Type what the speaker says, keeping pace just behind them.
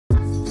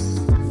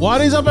What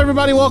is up,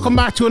 everybody? Welcome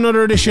back to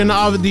another edition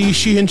of the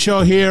Sheehan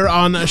Show here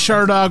on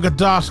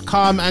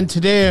Sherdog.com, and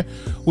today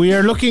we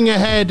are looking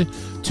ahead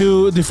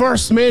to the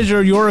first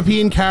major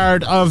European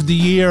card of the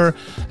year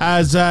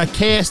as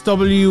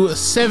KSW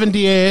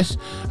 78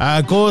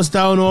 goes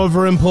down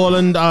over in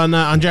Poland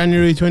on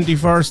January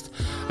 21st.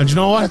 And you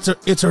know what?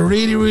 It's a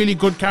really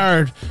good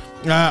card.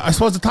 I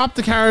suppose to top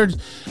the card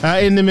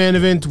in the main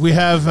event, we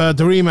have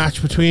the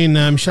rematch between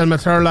Michal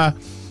Materla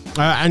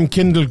and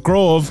Kendall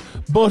Grove,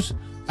 but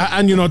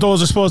and you know,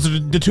 those are supposed to be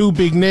the two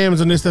big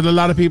names on this that a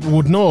lot of people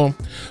would know.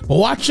 But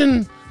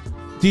watching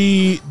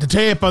the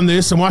tape on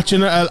this and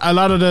watching a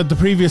lot of the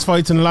previous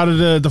fights and a lot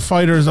of the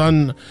fighters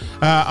on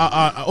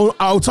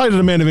outside of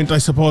the main event, I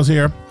suppose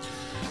here,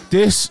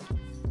 this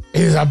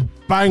is a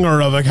banger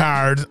of a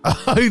card.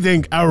 I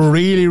think a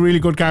really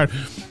good card.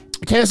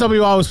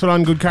 KSW always put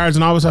on good cards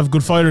and always have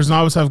good fighters and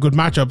always have good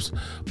matchups,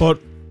 but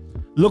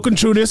looking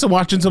through this and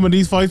watching some of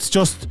these fights,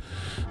 just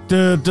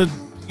the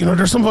you know,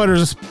 there's some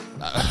fighters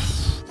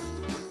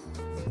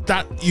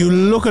that you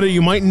look at it,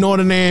 you might know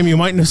the name, you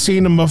mightn't have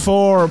seen them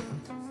before,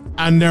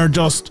 and they're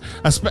just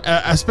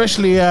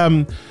especially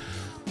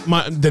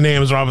the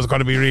names are always going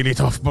to be really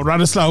tough, but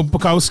Radoslaw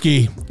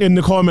Paczuski in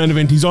the co-main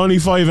event, he's only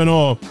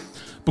 5-0,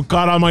 but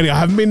God almighty, I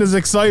haven't been as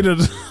excited.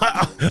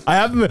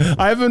 I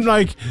haven't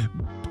like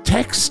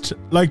text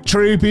like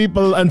 3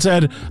 people and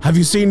said, have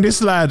you seen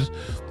this lad,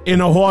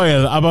 in a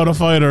while about a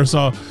fighter.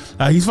 So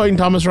he's fighting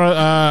Tomasz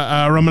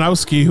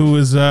Romanowski, who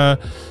is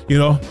you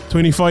know,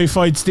 25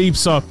 fights deep,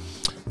 so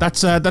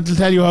that's that'll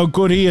tell you how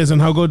good he is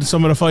and how good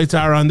some of the fights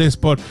are on this.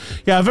 But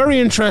yeah, a very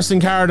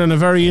interesting card and a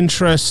very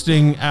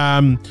interesting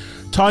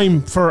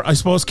time for, I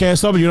suppose,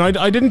 KSW. And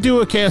I didn't do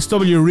a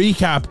KSW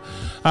recap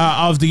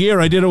of the year.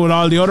 I did it with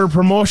all the other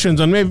promotions,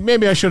 and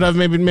maybe I should have.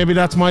 Maybe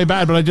that's my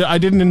bad, but I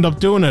didn't end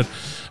up doing it.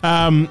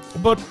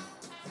 But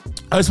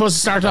I suppose to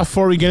start off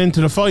before we get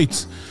into the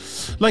fights,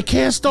 like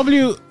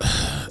KSW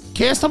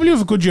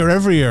have a good year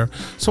every year.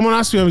 Someone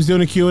asked me, I was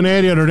doing a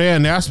Q&A the other day,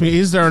 and they asked me,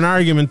 is there an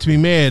argument to be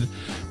made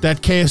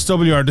that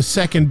KSW are the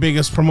second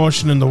biggest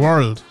promotion in the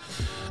world?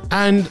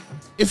 And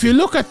if you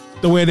look at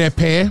the way they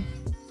pay,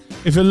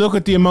 if you look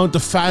at the amount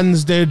of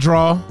fans they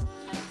draw,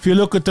 if you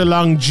look at the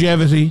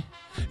longevity,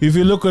 if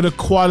you look at the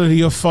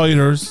quality of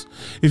fighters,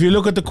 if you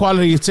look at the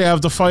quality, say,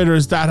 of the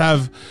fighters that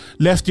have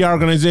left the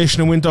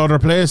organization and went to other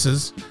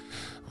places,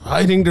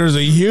 I think there's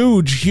a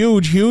huge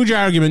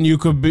argument you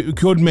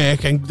could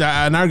make, and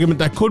an argument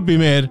that could be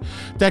made,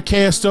 that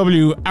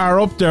KSW are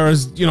up there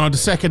as, you know, the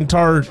second,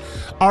 third,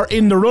 or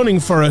in the running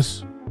for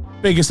it,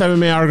 biggest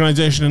MMA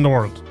organization in the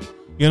world.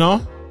 You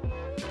know?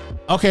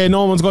 Okay,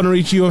 no one's going to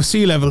reach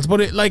UFC levels,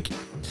 but it, like,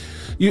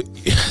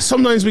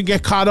 sometimes we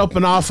get caught up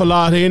an awful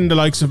lot in the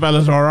likes of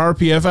Bellator or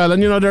RPFL,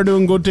 and you know, they're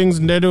doing good things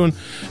and they're doing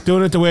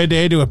it the way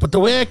they do it. But the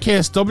way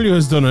KSW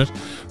has done it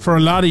for a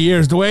lot of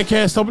years, the way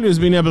KSW has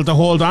been able to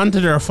hold on to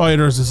their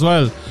fighters as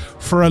well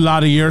for a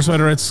lot of years,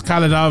 whether it's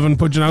Kaladov and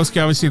Paczuski,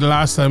 obviously the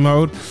last time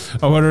out,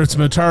 or whether it's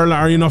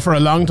Materla, or, you know, for a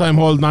long time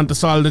holding on to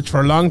Soldic,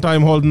 for a long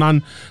time holding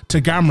on to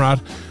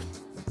Gamrot.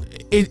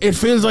 It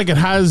feels like it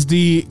has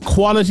the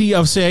quality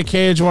of, say,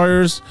 Cage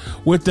Warriors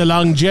with the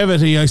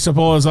longevity, I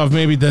suppose, of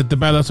maybe the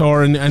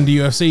Bellator and the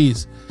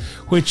UFCs,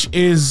 which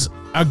is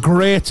a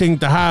great thing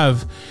to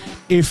have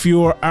if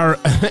you are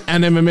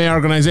an MMA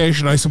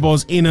organization, I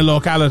suppose, in a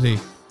locality.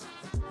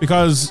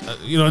 Because,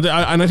 you know,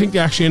 and I think they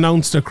actually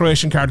announced a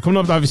Croatian card coming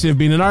up. Obviously, they've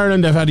been in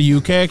Ireland, they've had a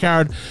UK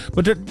card,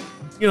 but they're,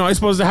 you know, I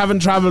suppose they haven't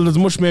travelled as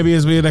much maybe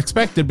as we had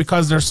expected,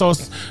 because they're so,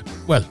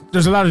 well,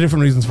 there's a lot of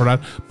different reasons for that,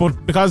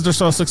 but because they're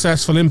so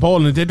successful in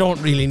Poland, they don't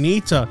really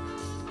need to.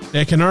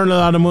 They can earn a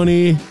lot of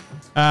money.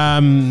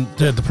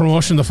 The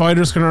promotion, the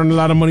fighters can earn a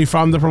lot of money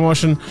from the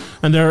promotion,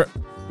 and they're,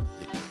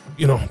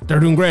 you know, they're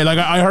doing great. Like,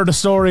 I heard a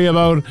story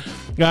about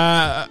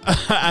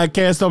a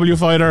KSW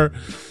fighter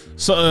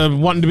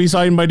wanting to be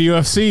signed by the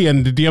UFC,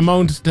 and the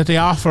amount that they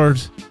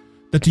offered,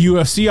 that the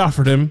UFC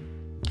offered him,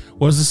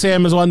 was the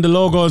same as one of the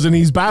logos in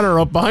his banner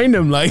up behind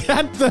him. Like,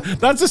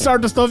 that's the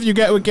sort of stuff you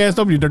get with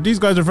KSW. These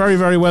guys are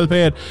very well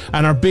paid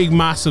and are big,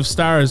 massive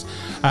stars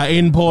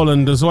in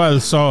Poland as well.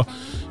 So,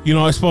 you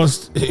know, I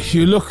suppose if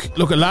you look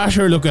at last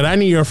year, look at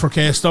any year for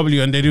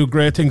KSW, and they do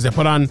great things. They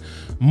put on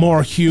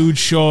more huge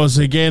shows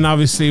again,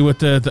 obviously, with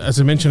the as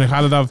I mentioned, the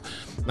Kaladov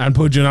and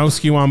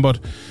Paczuski one, but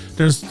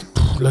there's,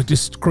 like,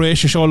 this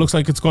Croatia show looks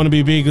like it's going to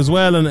be big as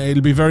well, and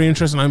it'll be very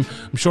interesting. I'm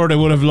sure they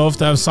would have loved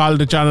to have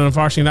Soldic on, and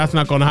unfortunately that's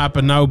not going to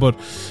happen now. But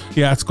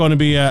yeah, it's going to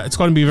be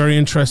very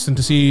interesting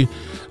to see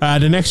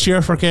the next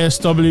year for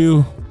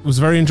KSW. It was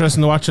very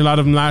interesting to watch a lot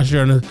of them last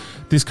year, and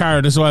this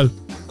card as well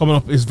coming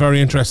up is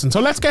very interesting. So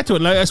let's get to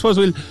it. Like, I suppose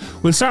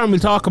we'll start and we'll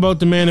talk about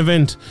the main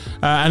event,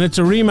 and it's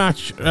a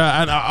rematch.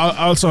 And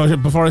also,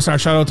 before I start,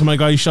 shout out to my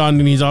guy Sean,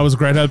 and he's always a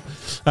great help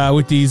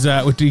with these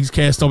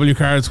KSW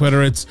cards,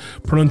 whether it's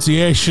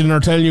pronunciation or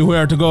telling you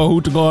where to go,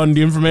 who to go, and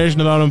the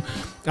information about them.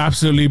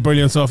 Absolutely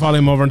brilliant. So follow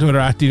him over on Twitter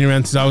at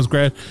DNRents. He's always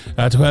great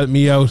to help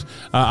me out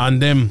on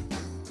them.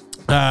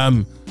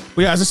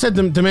 But yeah, as I said,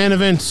 the main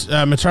event,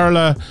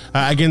 Materla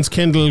against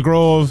Kendall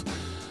Grove.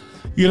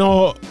 You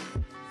know,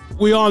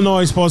 we all know,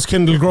 I suppose,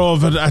 Kendall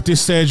Grove at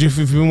this stage, if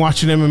you've been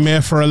watching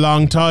MMA for a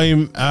long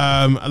time,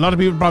 a lot of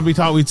people probably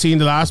thought we'd seen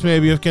the last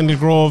maybe of Kendall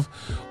Grove,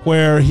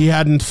 where he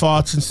hadn't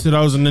fought since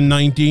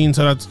 2019,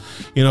 so that's,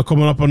 you know,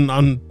 coming up on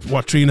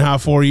what,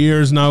 3.5, 4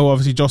 years now,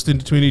 obviously just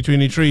into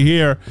 2023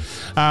 here.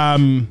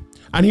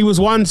 And he was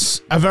once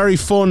a very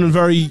fun and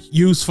very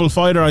useful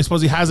fighter. I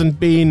suppose he hasn't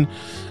been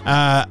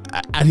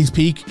at his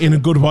peak in a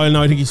good while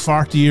now. I think he's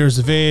 40 years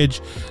of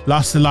age,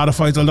 lost a lot of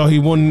fights, although he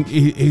won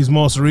his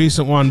most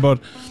recent one.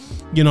 But,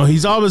 you know,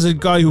 he's always a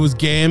guy who was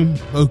game,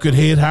 who could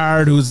hit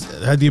hard, who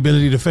had the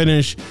ability to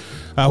finish,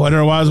 whether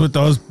it was with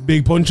those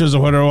big punches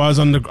or whether it was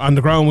on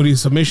the ground with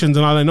his submissions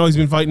and all. I know he's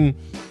been fighting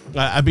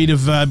a bit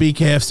of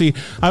BKFC.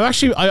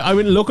 I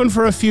went looking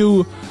for a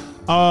few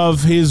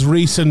of his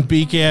recent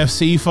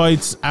BKFC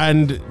fights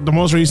and the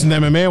most recent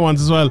MMA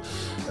ones as well,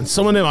 and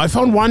some of them, I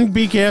found one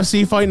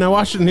BKFC fight and I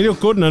watched it and he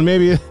looked good in it.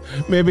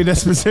 Maybe they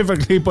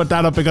specifically put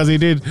that up because he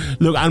did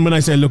look, and when I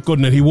say look good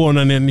in it, he won,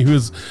 and then he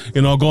was,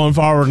 you know, going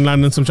forward and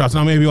landing some shots.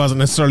 Now maybe it wasn't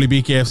necessarily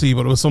BKFC,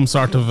 but it was some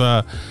sort of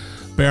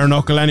bare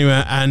knuckle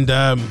anyway, and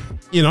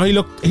you know,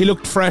 he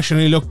looked fresh and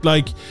he looked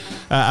like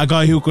a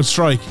guy who could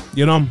strike,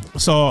 you know,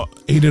 so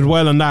he did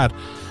well on that.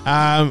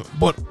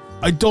 But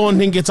I don't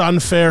think it's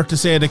unfair to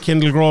say that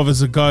Kendall Grove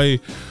is a guy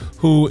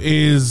who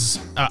is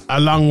a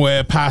long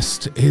way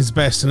past his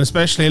best, and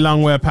especially a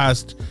long way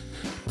past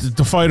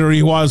the fighter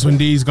he was when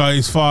these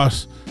guys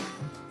fought,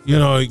 you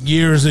know,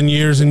 years and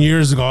years and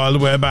years ago, all the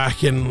way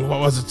back in,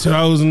 what was it,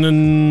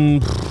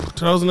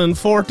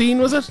 2014,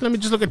 was it? Let me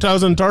just look at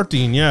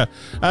 2013. Yeah,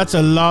 that's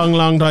a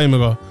long time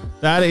ago.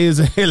 That is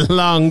a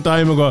long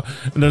time ago,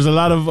 and there's a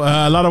lot of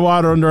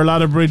water under a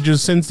lot of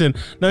bridges since then.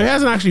 Now, he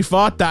hasn't actually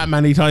fought that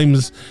many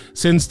times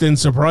since then,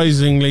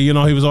 surprisingly. You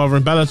know, he was over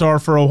in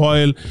Bellator for a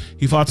while.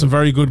 He fought some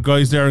very good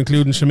guys there,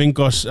 including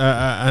Szymanski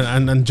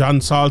and John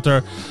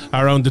Salter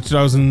around the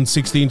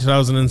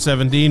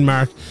 2016-2017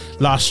 mark.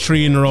 Lost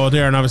 3 in a row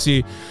there, and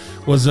obviously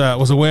was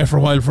away for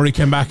a while before he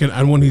came back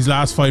and won his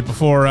last fight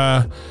before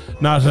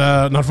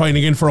not fighting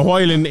again for a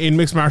while in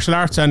mixed martial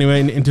arts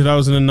anyway in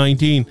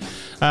 2019.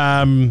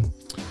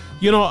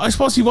 You know, I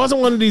suppose he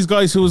wasn't one of these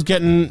guys who was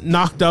getting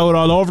knocked out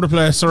all over the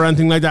place or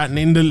anything like that. And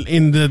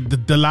in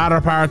the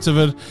latter parts of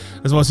it,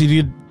 I suppose he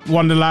did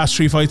one of the last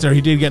 3 fights there,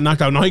 he did get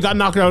knocked out. Now, he got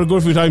knocked out a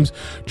good few times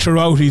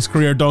throughout his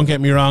career, don't get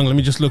me wrong. Let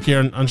me just look here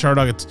on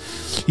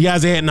Sherdog. He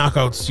has 8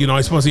 knockouts. You know,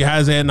 I suppose he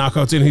has 8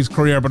 knockouts in his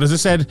career. But as I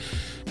said,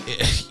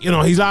 you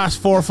know, his last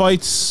 4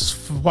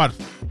 fights,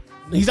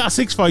 his last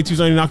 6 fights, he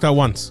was only knocked out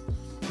once.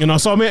 You know,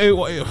 so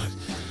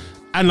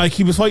and like,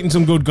 he was fighting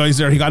some good guys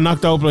there. He got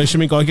knocked out by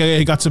Szymanski.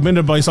 He got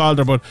submitted by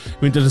Salter, but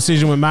went to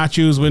decision with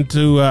Matthews, went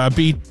to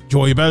beat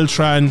Joey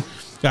Beltran,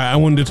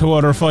 and won the 2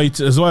 other fights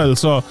as well.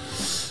 So,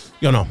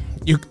 you know,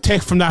 you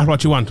take from that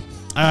what you want.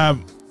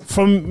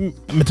 From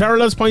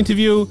Materla's point of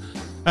view,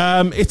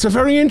 it's a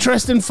very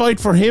interesting fight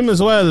for him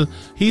as well.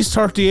 He's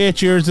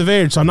 38 years of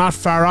age, so not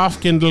far off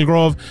Kendall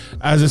Grove.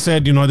 As I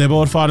said, you know, they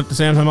both fought at the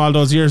same time all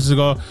those years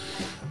ago.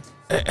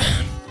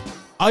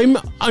 I'm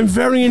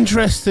very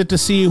interested to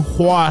see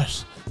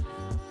what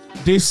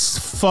this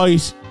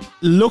fight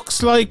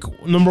looks like,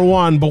 number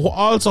one, but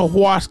also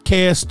what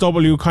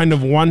KSW kind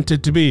of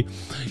wanted to be.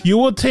 You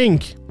would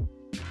think,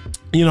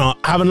 you know,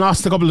 having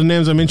lost a couple of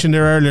names I mentioned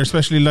there earlier,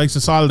 especially like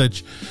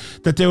Sudolski,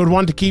 that they would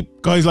want to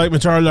keep guys like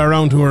Materla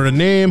around who are a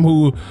name,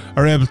 who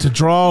are able to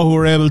draw, who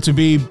are able to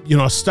be, you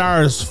know,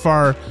 stars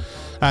for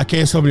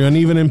KSW, and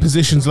even in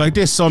positions like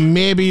this. So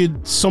maybe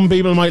some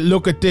people might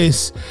look at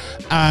this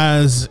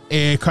as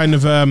a kind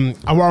of a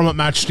warm-up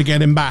match to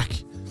get him back,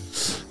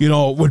 you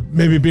know, with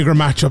maybe bigger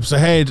matchups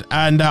ahead.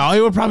 And I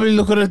would probably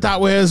look at it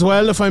that way as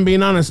well, if I'm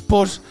being honest.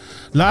 But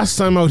last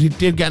time out, he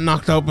did get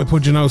knocked out by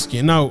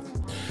Paczuski. Now,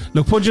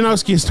 look,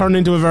 Paczuski has turned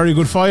into a very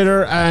good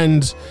fighter,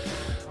 and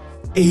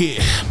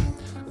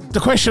the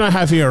question I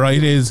have here,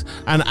 right, is,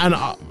 and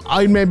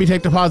I maybe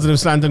take the positive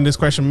slant on this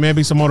question,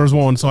 maybe some others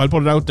won't, so I'll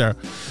put it out there.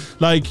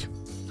 Like,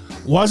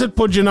 was it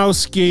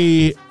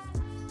Paczuski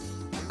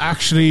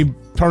actually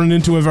turning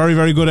into a very,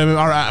 very good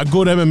a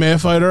good MMA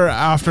fighter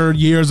after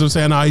years of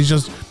saying, he's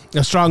just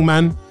a strong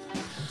man?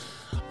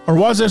 Or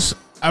was it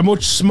a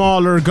much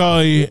smaller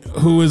guy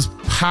who is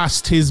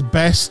past his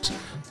best,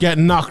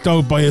 getting knocked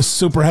out by a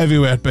super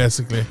heavyweight,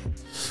 basically?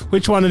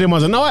 Which one of them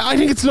was it? No, I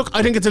think it's a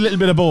little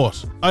bit of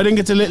both. I think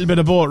it's a little bit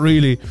of both,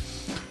 really.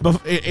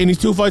 But in his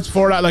 2 fights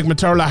before that, like,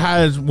 Materla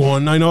had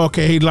won. I know,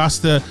 okay, he'd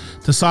lost to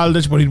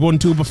Saldich, but he'd won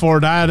 2 before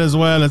that as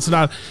well. It's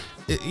not,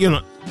 you know,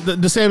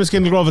 the same as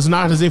Kendall Grove. It's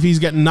not as if he's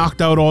getting knocked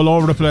out all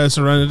over the place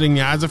or anything.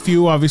 He has a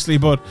few, obviously,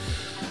 but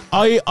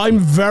I'm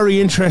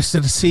very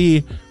interested to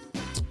see,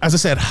 as I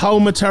said, how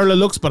Materla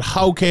looks, but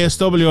how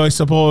KSW, I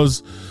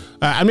suppose,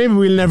 and maybe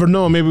we'll never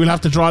know. Maybe we'll have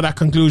to draw that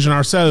conclusion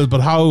ourselves,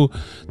 but how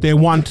they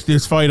want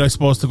this fight, I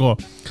suppose, to go.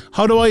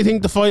 How do I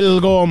think the fight will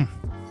go?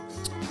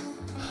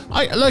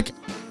 I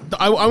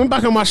went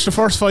back and watched the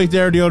first fight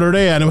there the other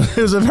day, and it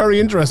was a very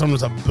interesting. It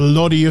was a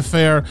bloody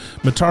affair.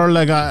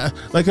 Materla got,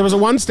 like, there was a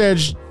one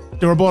stage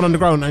they were both on the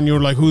ground, and you were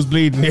like, who's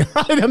bleeding here?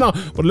 I don't know,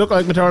 but it looked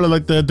like Materla,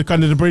 like the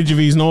kind of the bridge of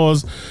his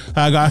nose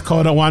got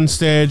caught at one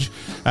stage.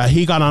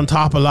 He got on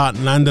top a lot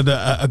and landed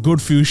a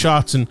good few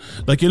shots, and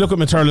like you look at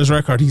Materla's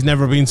record, he's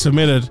never been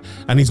submitted,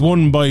 and he's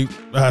won by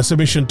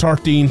submission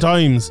 13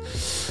 times.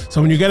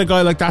 So when you get a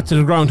guy like that to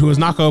the ground who has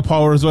knockout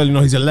power as well, you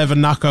know, he's 11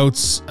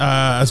 knockouts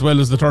as well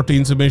as the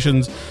 13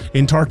 submissions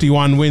in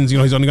 31 wins. You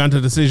know, he's only gone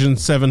to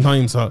decisions 7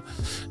 times, so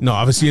no,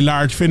 obviously a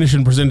large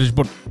finishing percentage,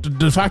 but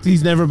the fact that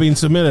he's never been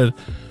submitted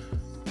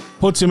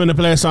puts him in a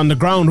place on the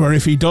ground where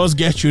if he does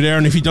get you there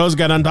and if he does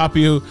get on top of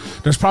you,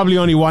 there's probably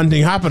only one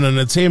thing happening.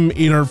 It's him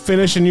either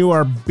finishing you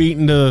or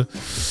beating the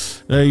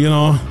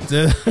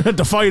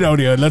fight out of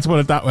you. Let's put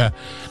it that way.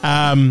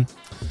 And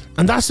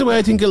that's the way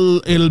I think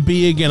it'll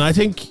be again. I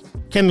think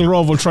Kendall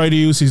Grove will try to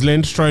use his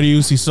length, try to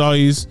use his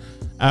size.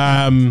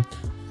 I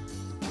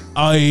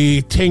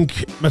think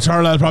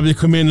Materla will probably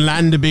come in,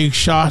 land a big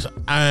shot,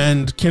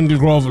 and Kendall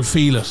Grove will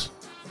feel it,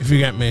 if you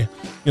get me.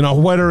 You know,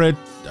 whether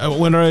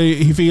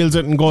he feels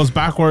it and goes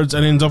backwards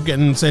and ends up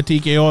getting, say,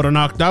 TKO'd or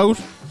knocked out,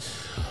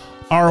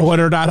 or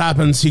whether that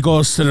happens, he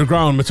goes to the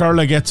ground,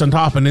 Materla gets on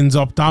top and ends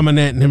up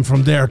dominating him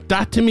from there.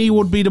 That to me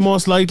would be the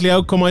most likely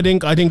outcome, I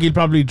think. I think he'll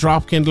probably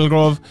drop Kendall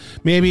Grove,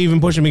 maybe even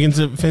push him against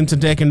the fence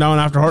and take him down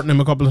after hurting him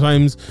a couple of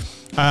times,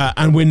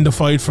 and win the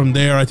fight from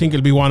there. I think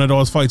it'll be one of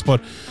those fights. But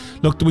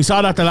look, we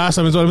saw that the last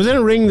time as well. It was in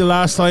a ring the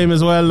last time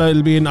as well.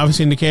 It'll be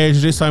obviously in the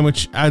cage this time,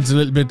 which adds a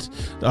little bit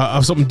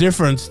of something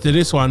different to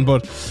this one.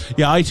 But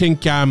yeah, I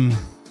think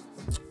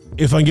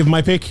if I give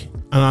my pick,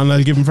 and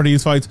I'll give him for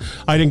these fights,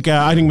 I think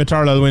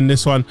Materla will win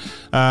this one.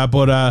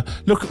 But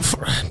look,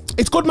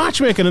 it's good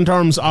matchmaking in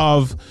terms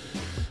of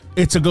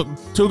it's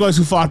two guys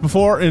who fought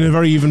before in a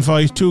very even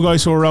fight, two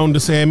guys who are around the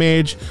same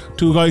age,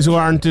 two guys who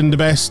aren't in the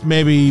best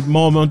maybe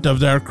moment of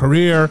their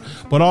career,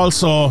 but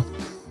also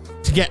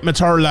to get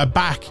Materla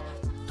back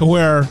to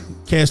where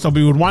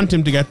KSW would want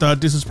him to get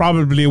that. This is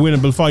probably a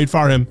winnable fight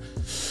for him.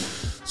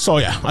 So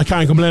yeah, I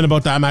can't complain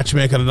about that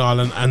matchmaking at all,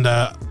 and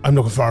I'm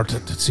looking forward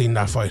to seeing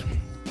that fight.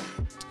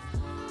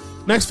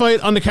 Next fight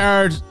on the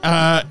card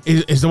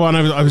is the one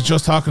I was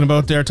just talking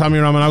about there, Tommy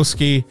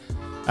Romanowski.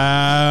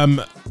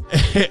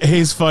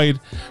 His fight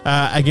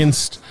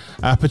against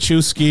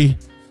Paczuski,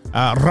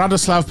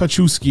 Radoslaw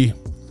Paczuski.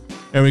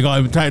 There we go.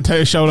 I'm trying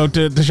to shout out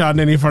to Sean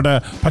Denny for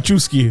the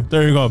Paczuski.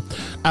 There you go.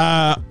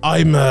 I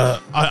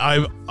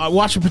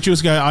watching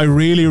Paczuski. I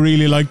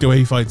really like the way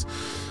he fights.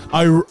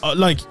 I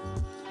like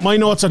my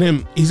notes on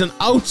him. He's an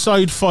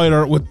outside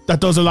fighter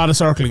that does a lot of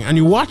circling. And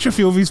you watch a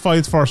few of his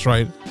fights first,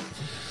 right?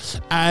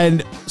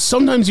 And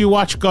sometimes you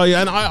watch guys,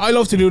 and I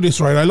love to do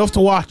this, right? I love to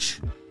watch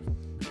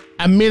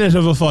a minute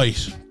of a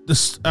fight.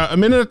 A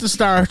minute at the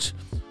start,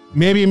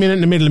 maybe a minute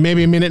in the middle,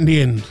 maybe a minute in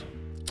the end.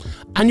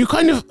 And you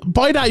kind of,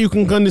 by that, you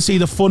can kind of see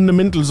the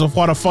fundamentals of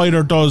what a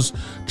fighter does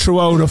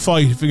throughout a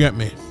fight, if you get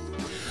me.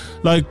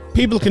 Like,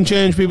 people can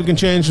change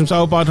from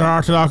southpaw to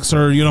orthodox,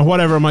 or, you know,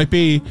 whatever it might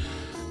be.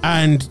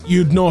 And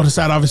you'd notice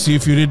that, obviously,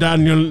 if you did that,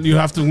 and you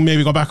have to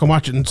maybe go back and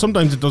watch it. And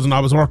sometimes it doesn't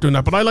always work doing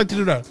that, but I like to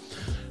do that.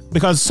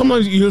 Because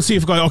sometimes you'll see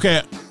if a guy,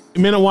 okay,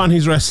 minute 1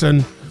 he's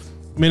wrestling,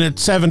 minute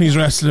 7 he's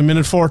wrestling,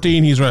 minute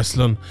 14 he's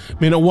wrestling,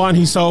 minute 1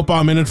 he's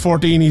southpaw, minute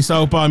 14 he's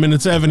southpaw,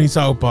 minute 7 he's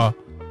southpaw,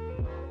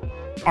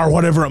 or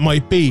whatever it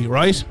might be,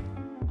 right?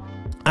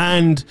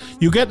 And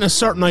you're getting a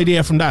certain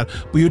idea from that,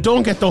 but you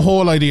don't get the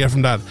whole idea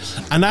from that.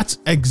 And that's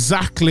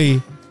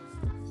exactly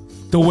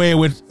the way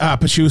with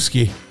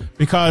Paczuski,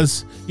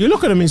 because you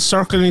look at him, he's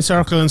circling, he's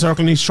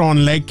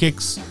throwing leg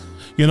kicks,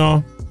 you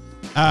know.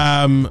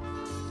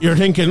 You're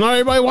thinking,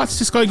 all right, what's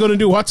this guy going to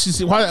do? What is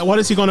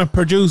he going to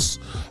produce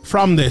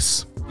from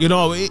this? You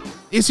know,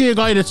 is he a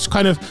guy that's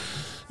kind of,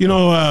 you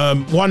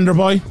know, wonder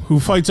boy who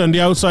fights on the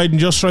outside and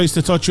just tries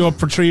to touch you up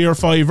for 3 or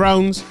 5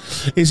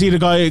 rounds? Is he the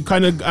guy,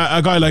 kind of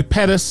a guy like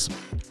Pettis,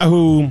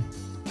 who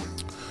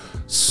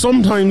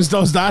sometimes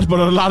does that,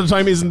 but a lot of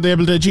time isn't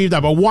able to achieve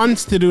that, but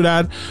wants to do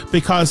that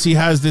because he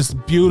has this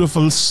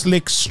beautiful,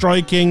 slick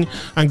striking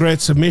and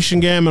great submission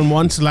game and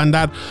wants to land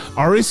that?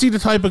 Or is he the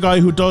type of guy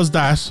who does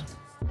that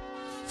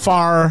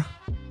for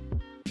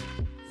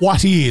what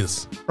he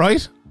is,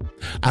 right?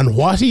 And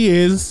what he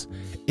is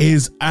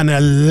an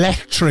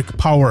electric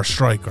power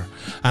striker,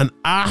 an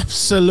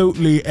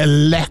absolutely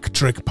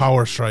electric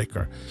power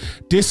striker.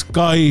 This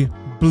guy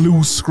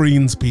blue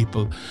screens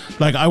people.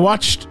 Like, I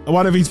watched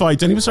one of his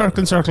fights and he was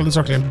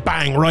circling,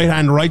 bang, right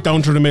hand right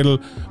down through the middle,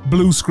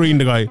 blue screen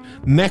the guy.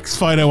 Next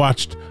fight I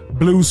watched,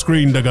 blue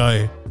screen the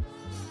guy.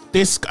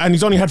 And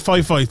he's only had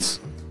 5 fights.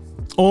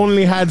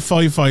 Only had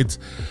 5 fights.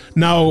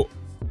 Now,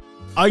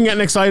 I'm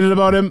getting excited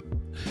about him.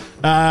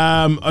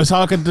 I was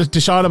talking to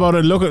Sean about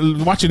it,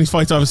 watching his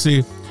fights,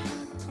 obviously.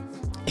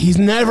 He's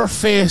never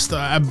faced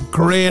a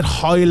great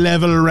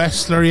high-level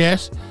wrestler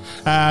yet.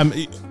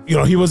 You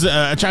know, he was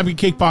a champion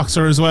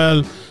kickboxer as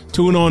well,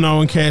 2-0 now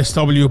in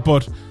KSW,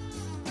 but,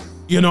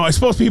 you know, I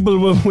suppose people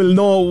will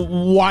know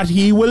what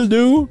he will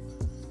do.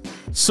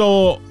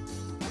 So,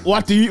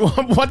 what do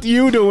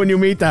you do when you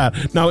meet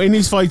that? Now, in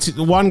these fights,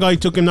 one guy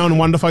took him down in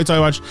one of the fights I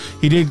watched.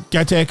 He did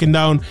get taken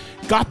down,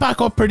 got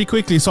back up pretty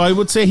quickly. So I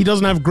would say he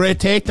doesn't have great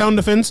takedown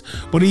defense,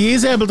 but he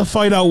is able to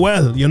fight out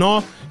well, you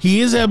know?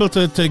 He is able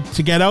to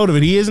get out of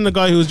it. He isn't a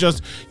guy who's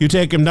just, you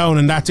take him down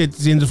and that's it, it's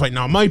the end of the fight.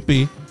 Now, it might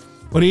be,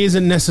 but he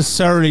isn't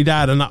necessarily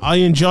that. And I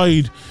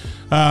enjoyed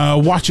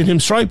watching him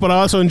strike, but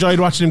I also enjoyed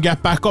watching him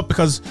get back up,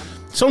 because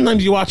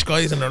sometimes you watch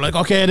guys and they're like,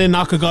 okay, they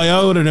knock a guy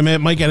out, or they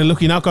might get a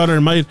lucky knockout, or they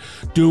might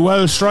do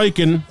well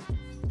striking,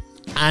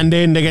 and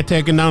then they get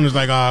taken down. It's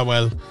like, oh,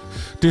 well,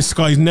 this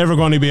guy's never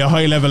going to be a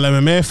high-level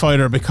MMA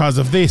fighter because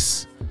of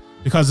this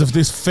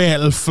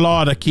fatal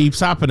flaw that keeps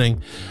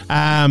happening.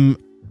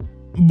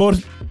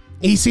 But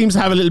he seems to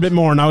have a little bit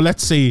more now.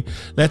 Let's see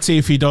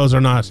if he does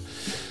or not.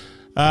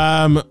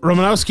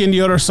 Romanowski on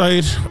the other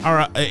side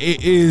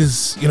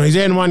is, you know, he's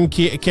N1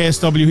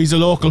 KSW. He's a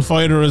local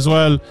fighter as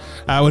well,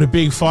 with a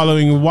big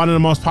following. One of the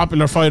most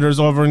popular fighters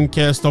over in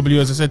KSW.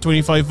 As I said,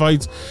 25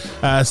 fights,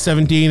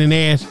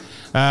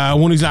 17-8.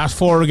 Won his last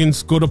 4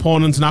 against good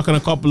opponents, knocking a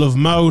couple of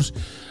them out.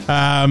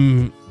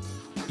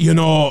 You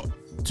know,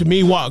 to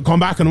me, going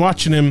back and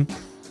watching him,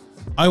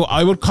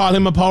 I would call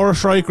him a power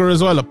striker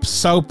as well. A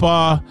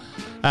southpaw,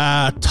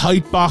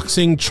 tight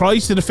boxing,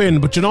 tries to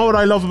defend. But you know what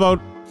I love about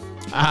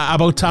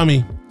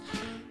Tommy?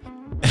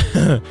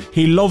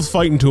 He loves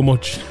fighting too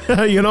much.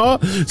 You know,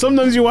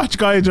 sometimes you watch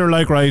guys that are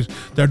like, right,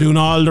 they're doing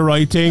all the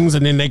right things,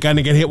 and then they kind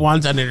of get hit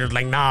once and they're just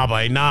like, nah,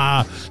 boy,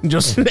 nah,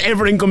 just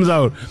everything comes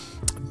out.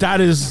 That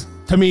is,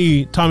 to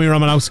me, Tommy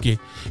Romanowski.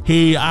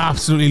 He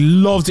absolutely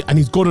loves it, and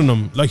he's good in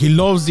them. Like, he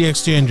loves the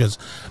exchanges.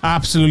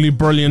 Absolutely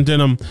brilliant in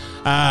them.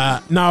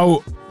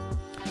 Now,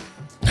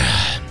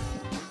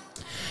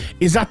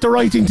 is that the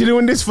right thing to do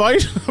in this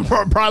fight?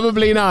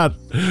 Probably not.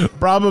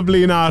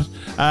 Probably not.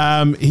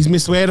 He's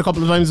missed weight a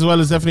couple of times as well.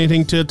 Is definitely a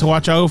thing to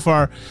watch out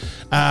for.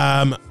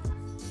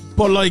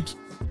 But like,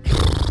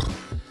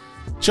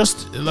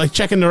 just like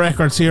checking the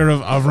records here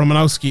of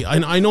Romanowski,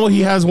 I know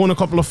he has won a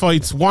couple of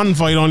fights. One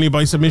fight only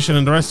by submission,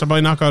 and the rest are by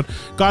knockout.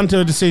 Gone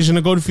to a decision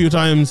a good few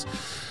times.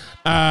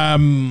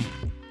 You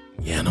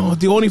know,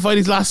 the only fight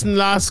he's lost in the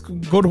last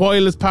good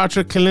while is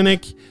Patrick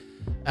Kalinick,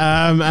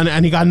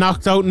 and he got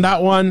knocked out in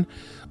that one.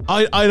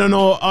 I don't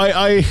know.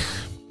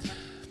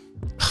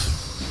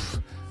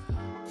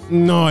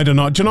 No, I don't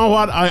know. Do you know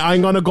what?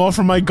 I'm going to go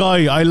for my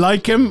guy. I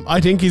like him. I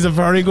think he's a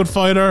very good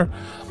fighter.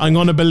 I'm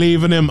going to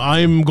believe in him.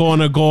 I'm going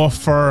to go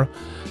for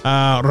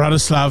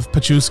Radoslaw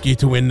Paczuski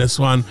to win this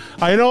one.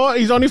 I know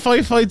he's only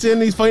 5 fights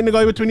in. He's fighting a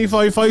guy with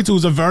 25 fights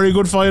who's a very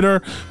good fighter,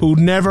 who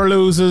never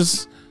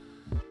loses.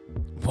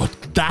 But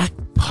that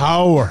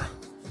power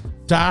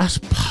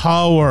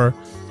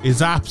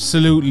is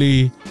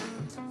absolutely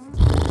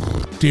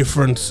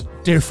different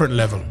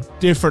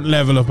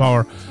level of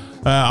power.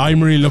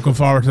 I'm really looking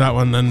forward to that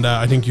one, and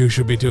I think you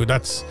should be too.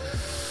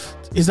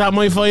 Is that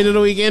my fight of the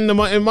weekend?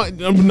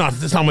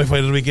 It's not my fight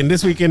of the weekend.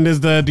 This weekend is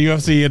the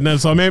UFC, and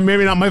so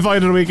maybe not my fight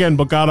of the weekend,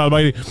 but God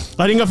almighty,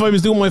 I think if I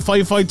was doing my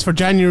 5 fights for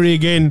January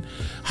again,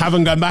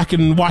 having gone back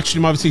and watched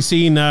him, obviously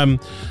seen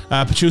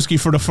Paczuski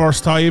for the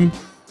first time,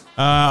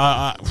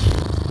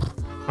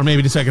 or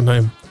maybe the second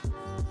time,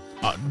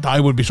 I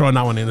would be throwing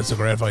that one in. It's a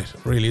great fight.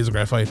 It really is a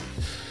great fight.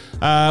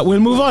 We'll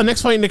move on.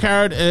 Next fight in the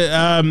card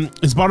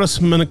is Borys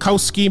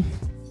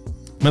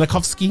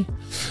Mankowski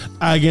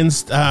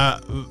against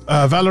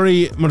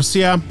Valeriu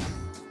Mircea.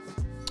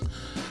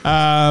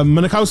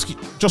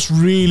 Mankowski just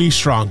really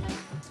strong.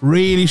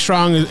 Really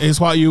strong is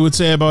what you would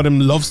say about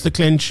him. Loves to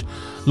clinch,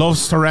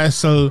 loves to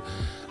wrestle.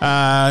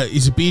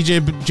 He's a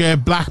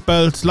BJJ black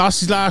belt.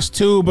 Lost his last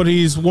 2, but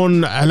he's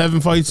won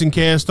 11 fights in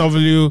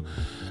KSW.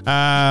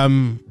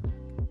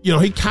 You know,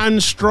 he can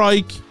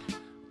strike.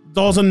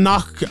 Doesn't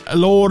knock a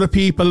load of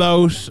people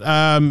out.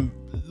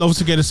 Loves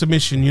to get a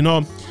submission, you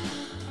know.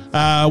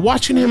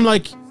 Watching him,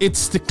 like,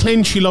 it's the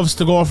clinch he loves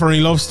to go for, and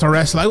he loves to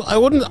wrestle. I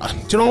wouldn't,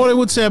 do you know what I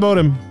would say about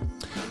him?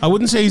 I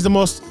wouldn't say he's the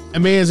most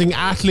amazing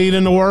athlete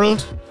in the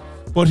world,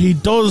 but he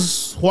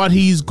does what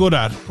he's good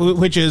at,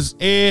 which is,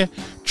 A,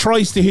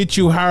 tries to hit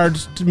you hard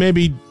to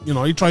maybe, you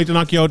know, he tried to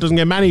knock you out, doesn't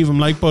get many of them,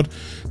 like, but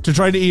to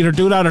try to either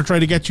do that or try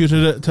to get you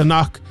to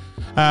knock,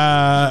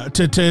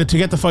 to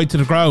get the fight to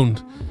the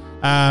ground.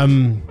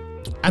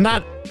 And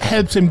that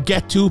helps him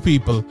get to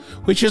people,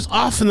 which is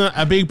often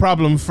a big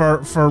problem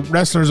for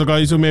wrestlers or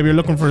guys who maybe are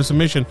looking for a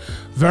submission.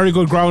 Very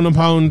good ground and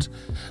pound.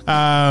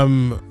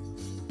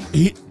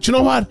 Do you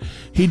know what?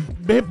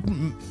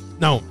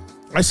 No,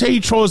 I say he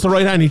throws the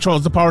right hand, he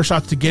throws the power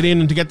shots to get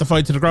in and to get the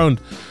fight to the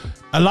ground.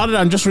 A lot of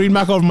that, I'm just reading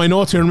back over my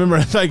notes here, remember,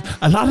 it's like,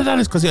 a lot of that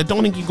is because I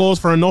don't think he goes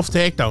for enough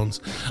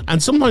takedowns.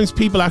 And sometimes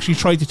people actually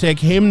try to take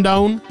him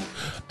down,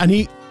 and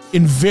he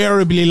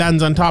invariably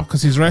lands on top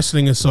because his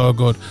wrestling is so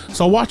good.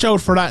 So watch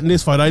out for that in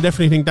this fight. I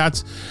definitely think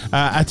that's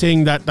a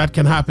thing that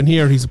can happen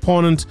here. His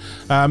opponent,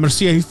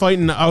 Mircea, he's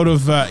fighting out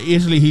of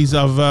Italy. He's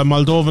of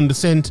Moldovan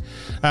descent.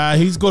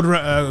 He's good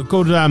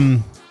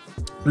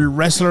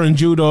wrestler in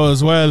judo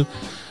as well.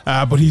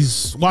 But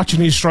he's watching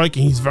his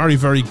striking. He's very,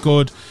 very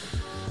good.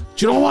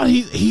 Do you know what?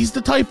 He's the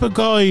type of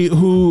guy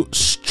who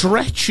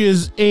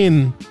stretches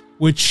in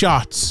with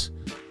shots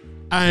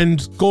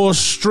and goes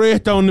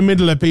straight down the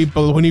middle of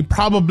people when he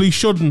probably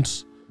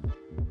shouldn't.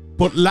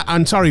 But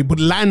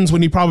lands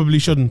when he probably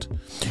shouldn't.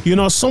 You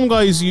know, some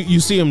guys, you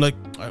see him, like,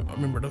 I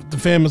remember the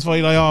famous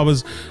fight I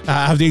always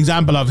have the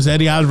example of is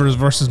Eddie Alvarez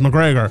versus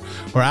McGregor,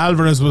 where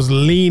Alvarez was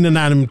leaning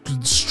at him,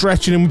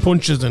 stretching him with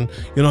punches and,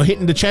 you know,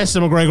 hitting the chest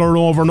of McGregor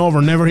over and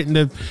over, never hitting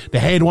the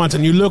head once.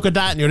 And you look at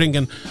that and you're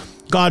thinking,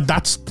 God,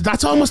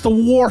 that's almost the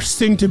worst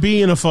thing to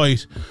be in a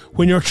fight,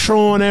 when you're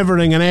throwing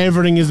everything and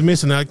everything is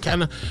missing.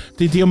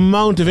 The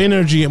amount of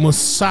energy it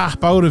must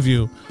sap out of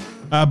you.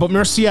 But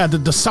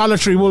Mircea, the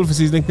solitary wolf is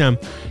his nickname,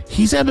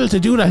 he's able to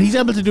do that. He's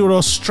able to do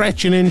those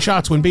stretching in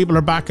shots when people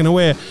are backing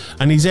away,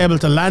 and he's able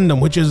to land them,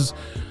 which is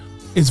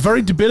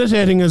very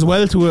debilitating as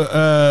well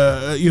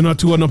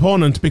to an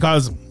opponent,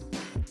 because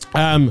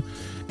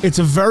it's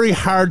a very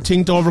hard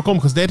thing to overcome,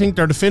 because they think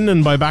they're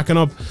defending by backing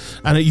up,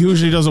 and it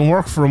usually doesn't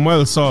work for them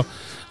well. So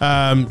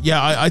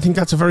I think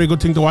that's a very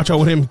good thing to watch out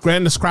with him. Great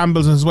in the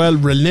scrambles as well,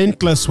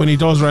 relentless when he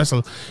does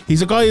wrestle.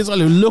 He's a guy as well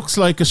who looks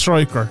like a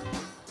striker,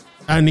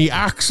 and he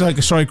acts like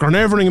a striker, and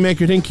everything will make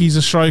you think he's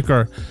a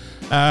striker.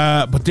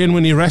 But then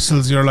when he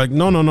wrestles, you're like,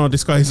 no,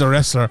 this guy's a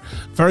wrestler.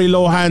 Very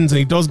low hands, and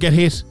he does get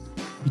hit.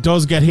 He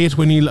does get hit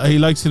when he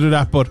likes to do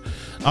that. But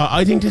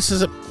I think this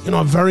is a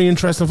very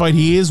interesting fight.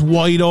 He is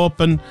wide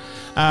open.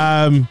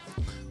 I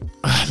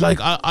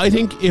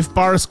think if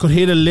Borys could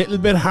hit a little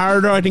bit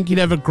harder, I think he'd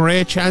have a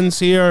great chance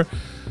here.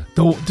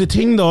 The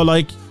thing though,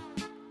 like,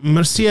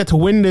 Mircea to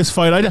win this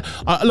fight,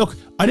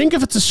 I think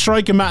if it's a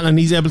striking battle and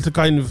he's able to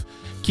kind of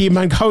keep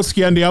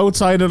Mankowski on the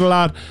outside of the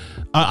lot,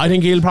 I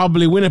think he'll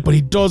probably win it. But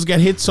he does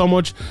get hit so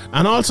much.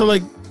 And also,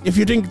 like, if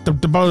you think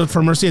about it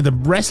for Mircea, the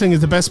wrestling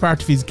is the best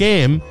part of his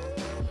game,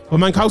 but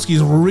Mankowski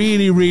is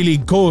really, really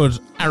good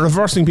at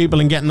reversing people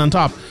and getting on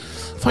top.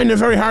 I find it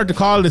very hard to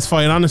call this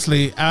fight,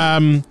 honestly.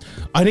 I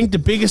think the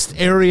biggest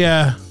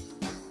area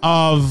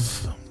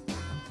of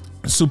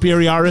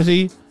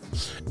superiority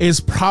is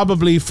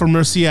probably for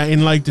Mircea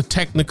in, like, the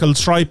technical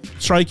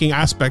striking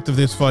aspect of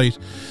this fight.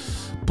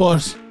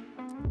 But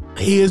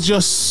he is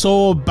just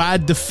so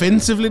bad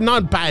defensively.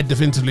 Not bad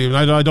defensively,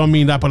 I don't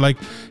mean that, but, like,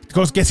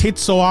 because gets hit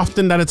so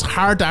often that it's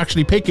hard to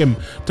actually pick him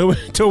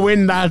to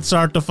win that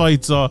sort of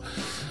fight. So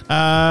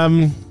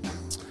I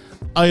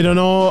don't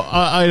know.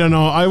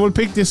 I will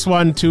pick this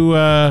one to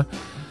I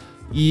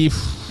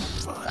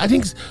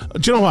think,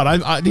 do you know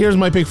what, here's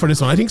my pick for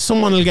this one. I think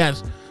someone will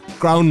get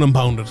ground and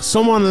pounded,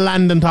 someone will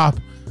land on top,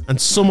 and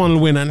someone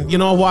will win. And you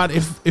know what,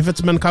 if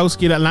it's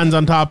Mankowski that lands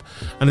on top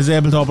and is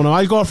able to open up,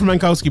 I'll go for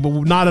Mankowski, but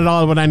not at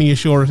all with any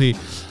surety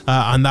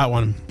on that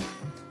one.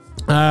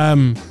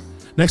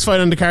 Next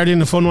fight on the card, in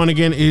the fun one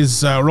again,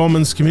 is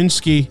Roman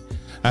Szymanski.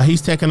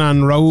 He's taking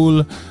on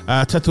Raul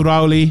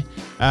Tutarauli.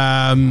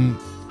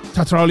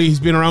 Tutarauli, he's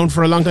been around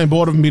for a long time.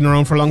 Both of them been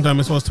around for a long time.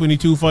 I suppose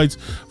 22 fights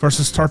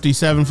versus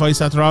 37 fights.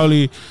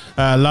 Tutarauli,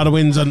 a lot of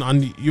wins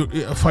on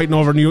fighting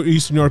over in the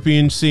Eastern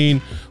European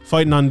scene,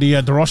 fighting on the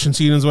Russian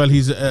scene as well.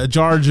 He's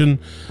Georgian,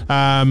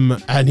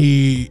 and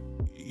he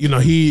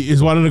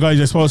is one of the guys,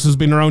 I suppose, who's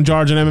been around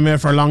Georgian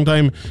MMA for a long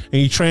time, and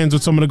he trains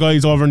with some of the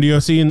guys over in the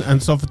UFC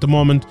and stuff at the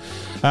moment.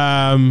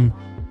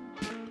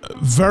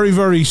 Very,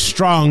 very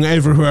strong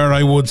everywhere,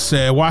 I would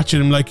say.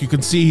 Watching him, like, you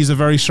can see he's a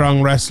very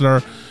strong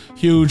wrestler.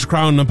 Huge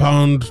ground and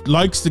pound,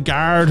 likes the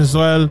guard as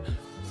well.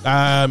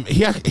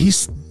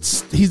 He's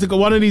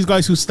one of these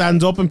guys who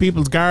stands up in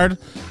people's guard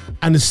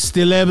and is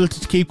still able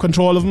to keep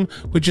control of them,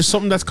 which is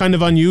something that's kind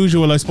of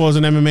unusual, I suppose,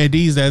 in MMA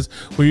these days.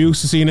 We're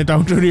used to seeing it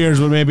down through the years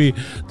with maybe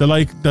the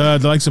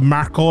likes of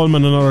Marc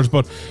Coleman and others,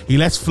 but he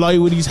lets fly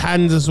with his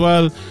hands as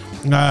well.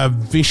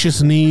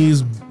 Vicious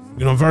knees,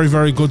 very,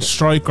 very good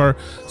striker.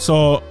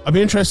 So I'd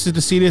be interested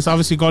to see this.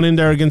 Obviously, gone in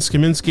there against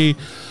Szymanski.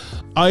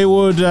 I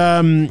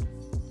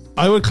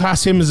would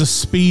class him as a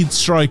speed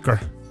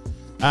striker.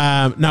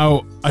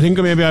 Now, I think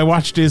maybe I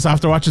watched this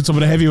after watching some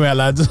of the heavyweight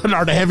lads,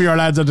 or the heavier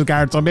lads on the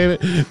card, so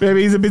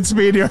maybe he's a bit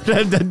speedier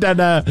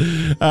than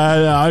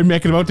I'm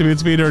making him out to be a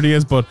speedier than he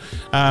is, but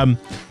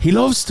he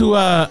loves to,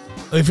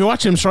 if you're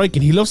watching him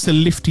striking, he loves to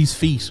lift his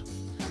feet.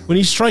 When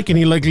he's striking,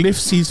 he, like,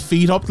 lifts his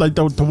feet up, like,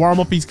 to warm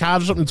up his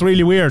calves or something. It's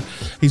really weird.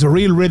 He's a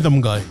real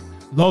rhythm guy.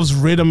 Loves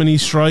rhythm, and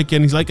he's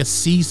striking. He's like a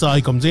seesaw.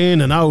 He comes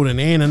in and out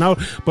and in and out,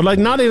 but, like,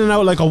 not in and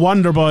out like a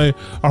Wonder Boy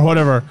or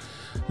whatever.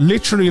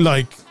 Literally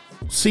like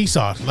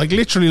seesaw,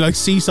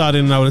 seesawed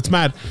in and out. It's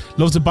mad.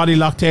 Loves the body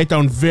lock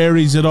takedown,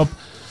 varies it up.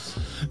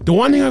 The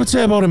one thing I would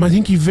say about him, I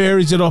think he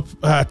varies it up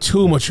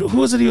too much. Who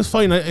was it he was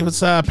fighting? It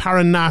was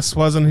Paranas,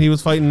 wasn't he?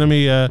 Was fighting. Let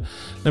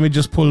me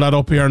just pull that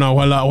up here now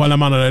while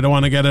I'm on it. I don't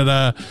want to get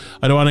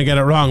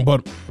it wrong,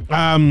 but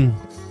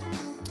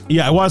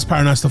yeah, it was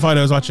Paranas, the fight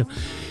I was watching.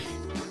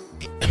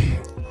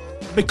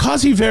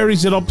 Because he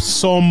varies it up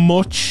so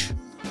much,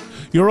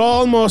 you're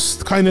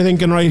almost kind of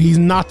thinking, right, he's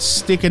not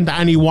sticking to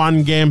any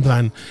one game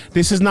plan.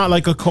 This is not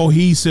like a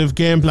cohesive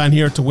game plan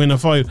here to win a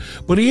fight,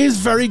 but he is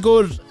very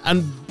good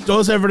and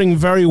does everything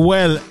very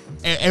well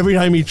every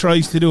time he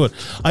tries to do it.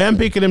 I am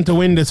picking him to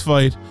win this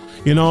fight.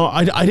 You know,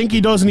 I think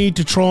he does need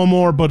to throw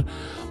more, but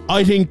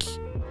I think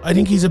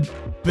he's a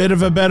bit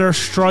of a better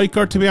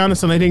striker, to be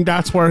honest, and I think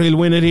that's where he'll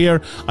win it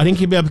here. I think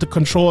he'll be able to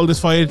control this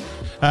fight,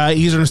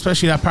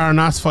 especially that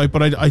Paranas fight,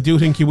 but I do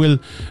think he will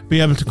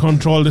be able to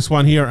control this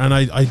one here, and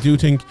I do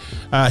think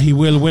he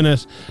will win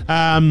it.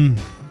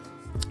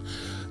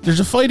 There's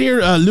a fight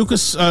here.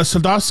 Lukasz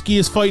Sudolski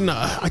is fighting.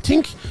 I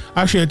think,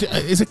 actually,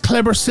 is it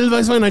Kleber Silva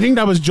is fighting? I think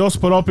that was just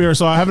put up here,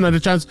 so I haven't had a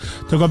chance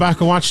to go back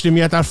and watch him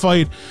yet. That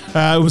fight,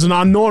 it was an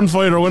unknown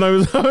fighter when I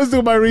was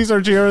doing my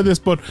research here on this.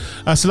 But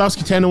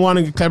Sudolski 10-1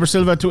 and Kleber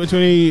Silva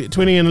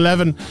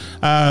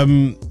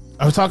 20-11.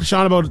 I was talking to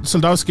Sean about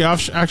Sudolski.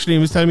 Actually, he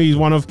was telling me he's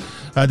one of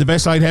the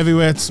best light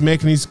heavyweights,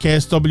 making his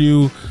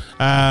KSW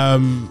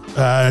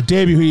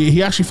debut.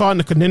 He actually fought in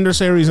the Contender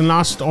Series and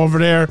lost over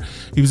there.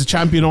 He was a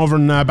champion over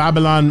in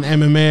Babylon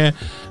MMA.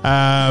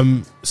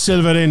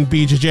 Silva in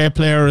BJJ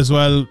player as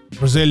well,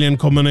 Brazilian,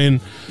 coming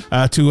in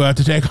to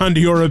take on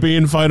the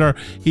European fighter.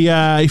 He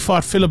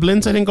fought Philip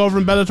Lintz, I think, over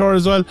in Bellator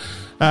as well.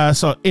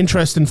 So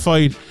interesting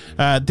fight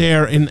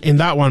there in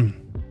that one.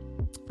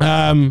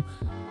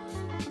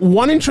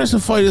 One interesting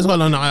fight as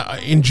well, and I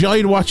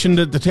enjoyed watching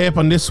the tape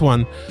on this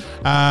one.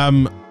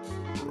 Rafal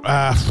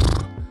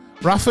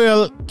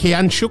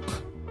Kijanczuk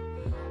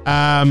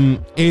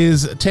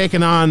is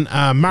taking on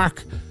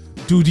Marc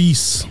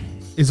Doussis,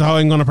 is how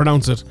I'm going to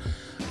pronounce it.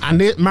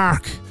 And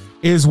Marc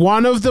is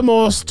one of the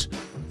most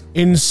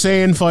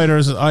insane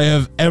fighters I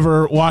have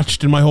ever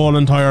watched in my whole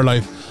entire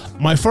life.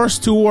 My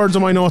first 2 words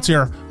on my notes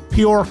here: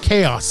 pure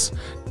chaos.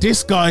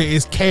 This guy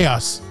is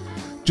chaos.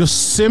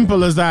 Just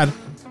simple as that.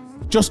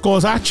 Just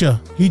goes at you.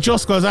 He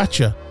just goes at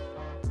you.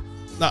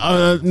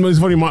 It's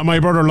funny, my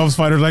brother loves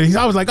fighters. Like, he's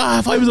always like,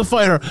 if I was a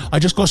fighter, I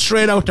just go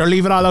straight out there,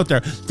 leave it all out there.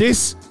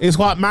 This is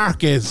what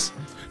Marc is.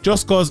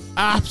 Just goes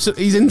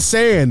absolutely, he's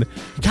insane.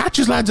 He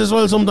catches lads as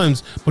well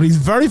sometimes, but he's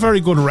very, very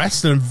good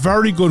wrestling,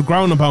 very good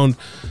ground and pound,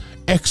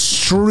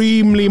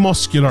 extremely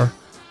muscular.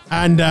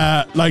 And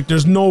like,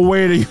 there's no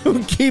way that you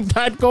can keep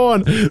that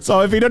going.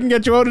 So if he doesn't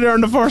get you out of there in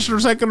the first or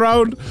second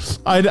round,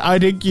 I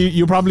think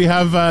you probably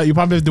have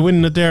the win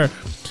in it there.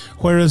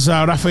 Whereas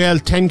Rafal,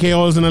 10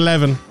 KOs in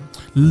 11.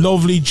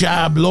 Lovely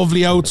jab,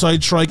 lovely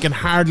outside strike, and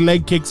hard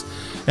leg kicks.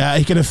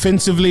 He can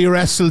offensively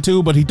wrestle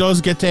too, but he does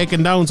get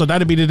taken down, so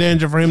that'd be the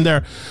danger for him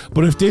there.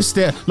 But if this,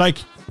 I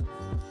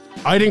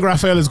think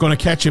Rafal is going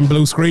to catch him,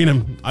 blue screen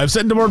him. I've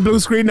said the word blue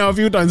screen now a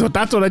few times, but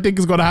that's what I think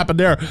is going to happen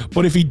there.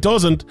 But if he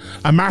doesn't,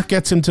 and Marc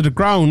gets him to the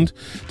ground,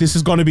 this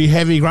is going to be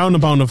heavy ground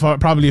and pound,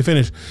 probably a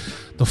finish.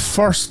 The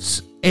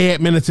first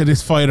 8 minutes of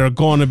this fight are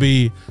going to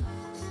be...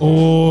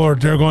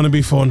 they're going to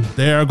be fun.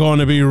 They're going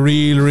to be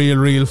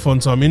real fun.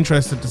 So I'm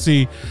interested to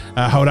see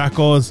how that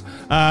goes.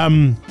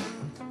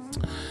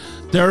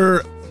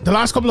 The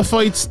last couple of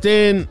fights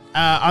then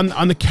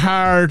on the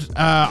card,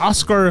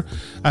 Oskar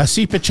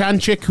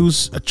Kijanczuk,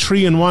 who's a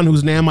 3-1,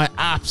 whose name I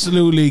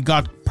absolutely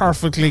got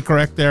perfectly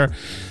correct there.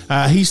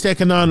 He's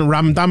taking on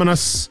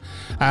Raimondas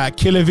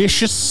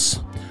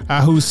Krilavicius,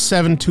 who's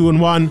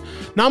 7-2-1.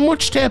 Not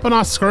much tape on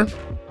Oskar.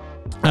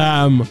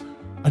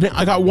 I think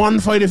I got one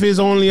fight of his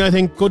only. I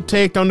think good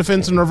takedown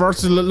defense and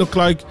reversal. Look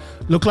like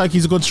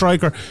he's a good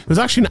striker. It was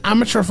actually an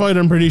amateur fight,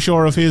 I'm pretty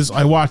sure, of his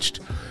I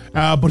watched,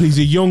 but he's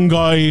a young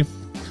guy,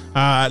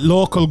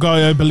 local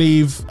guy, I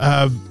believe.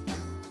 A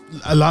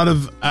lot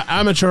of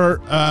amateur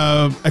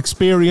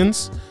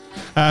experience,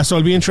 so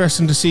it'll be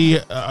interesting to see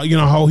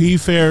how he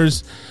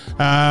fares.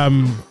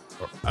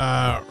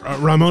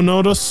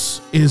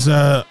 Raimondas is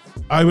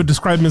I would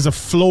describe him as a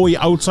flowy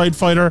outside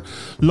fighter.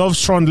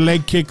 Loves throwing the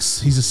leg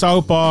kicks. He's a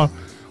southpaw.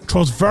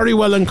 Throws very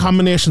well in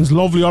combinations.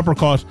 Lovely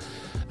uppercut.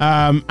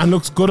 And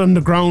looks good on the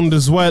ground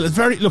as well. It's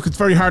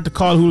very hard to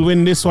call who'll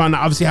win this one.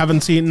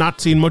 Obviously, not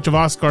seen much of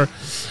Oskar.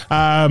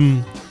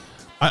 I'll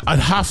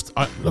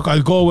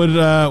go with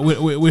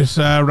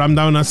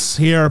Raimondas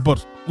here,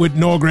 but with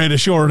no great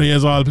assurity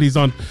as well. Please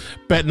don't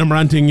bet him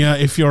ranting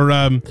if you're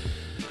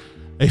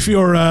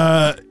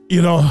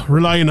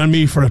relying on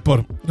me for it.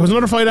 But there was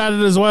another fight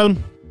added as well.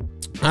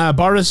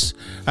 Borys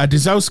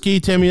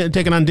Dzikowski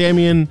taking on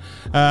Damian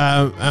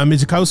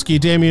Dzikowski.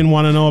 Damian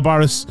 1-0,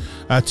 Borys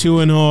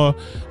 2-0.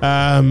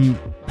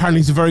 Apparently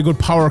he's a very good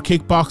power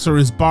kickboxer,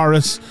 is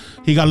Borys.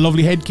 He got a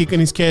lovely head kick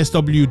in his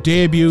KSW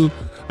debut.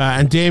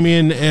 And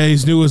Damian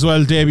is new as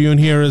well, debuting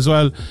here as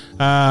well.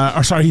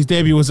 His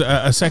debut was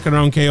a second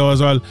round KO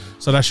as well.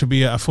 So that should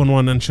be a fun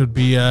one, and should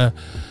be a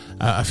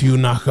few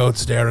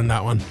knockouts there in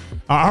that one.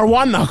 Or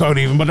one knockout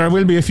even, but there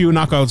will be a few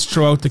knockouts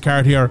throughout the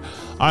card here.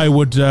 I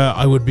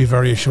would be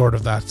very assured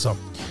of that. So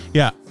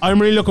yeah,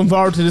 I'm really looking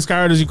forward to this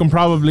card, as you can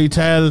probably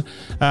tell.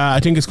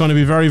 I think it's going to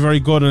be very, very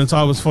good, and it's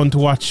always fun to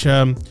watch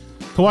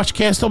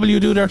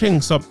KSW do their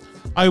thing. So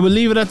I will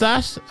leave it at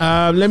that.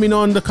 Let me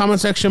know in the comment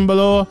section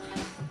below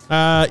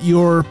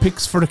your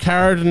picks for the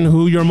card and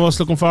who you're most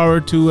looking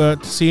forward to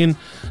seeing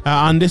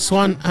on this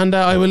one, and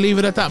I will leave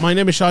it at that. My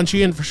name is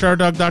Sheehan for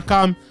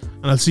ShareDog.com,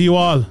 and I'll see you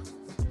all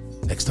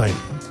next time.